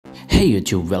Hey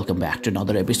YouTube, welcome back to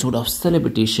another episode of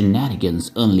Celebrity Shenanigans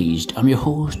Unleashed. I'm your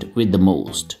host with the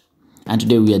most. And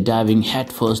today we are diving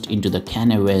headfirst into the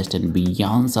Kanye West and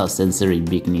Bianca Censori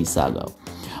bikini saga.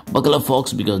 Buckle up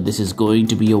folks, because this is going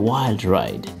to be a wild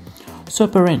ride. So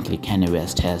apparently Kanye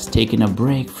West has taken a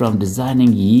break from designing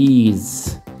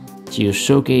Yeezys to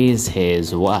showcase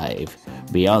his wife,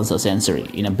 Bianca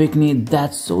Censori, in a bikini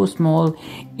that's so small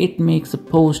it makes a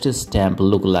postage stamp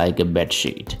look like a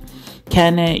bedsheet.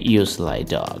 Kanye, you sly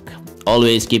dog,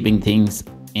 always keeping things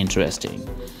interesting.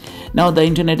 Now the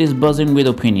internet is buzzing with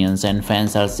opinions and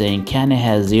fans are saying Kanye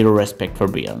has zero respect for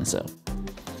Beyonce.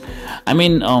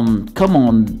 Come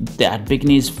on, that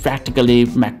bikini is practically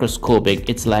macroscopic.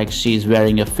 It's like she's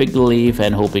wearing a fig leaf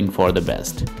and hoping for the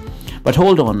best. But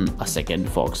hold on a second,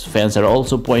 folks. Fans are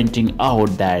also pointing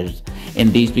out that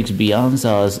in these pics,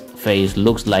 Beyonce's face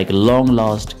looks like a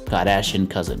long-lost Kardashian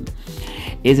cousin.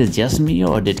 Is it just me,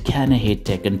 or did Kanye hit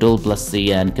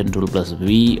Ctrl+C and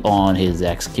Ctrl+V on his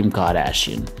ex Kim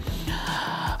Kardashian?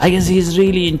 I guess he's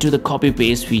really into the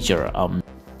copy-paste feature.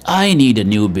 I need a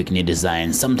new bikini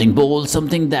design, something bold,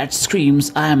 something that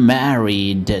screams I'm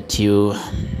married to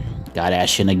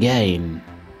Kardashian again.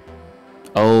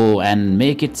 Oh, and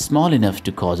make it small enough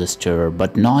to cause a stir,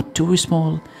 but not too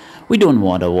small. We don't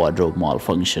want a wardrobe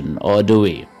malfunction, or do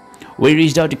we? We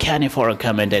reached out to Kanye for a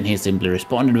comment and he simply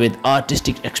responded with,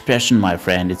 "Artistic expression, my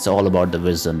friend, it's all about the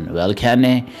vision." Well,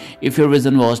 Kanye, if your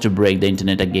vision was to break the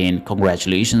internet again,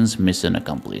 congratulations, mission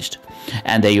accomplished.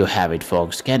 And there you have it,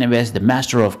 folks. Kanye West, the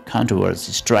master of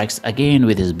controversy, strikes again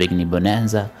with his bikini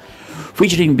bonanza,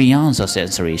 featuring Bianca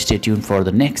Censori. Stay tuned for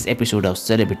the next episode of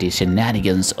Celebrity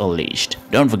Shenanigans Unleashed.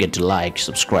 Don't forget to like,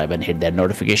 subscribe and hit that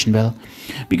notification bell,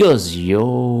 because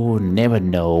you never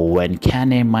know when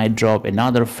Kanye might drop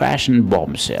another fashion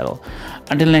bombshell.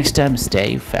 Until next time,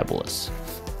 stay fabulous.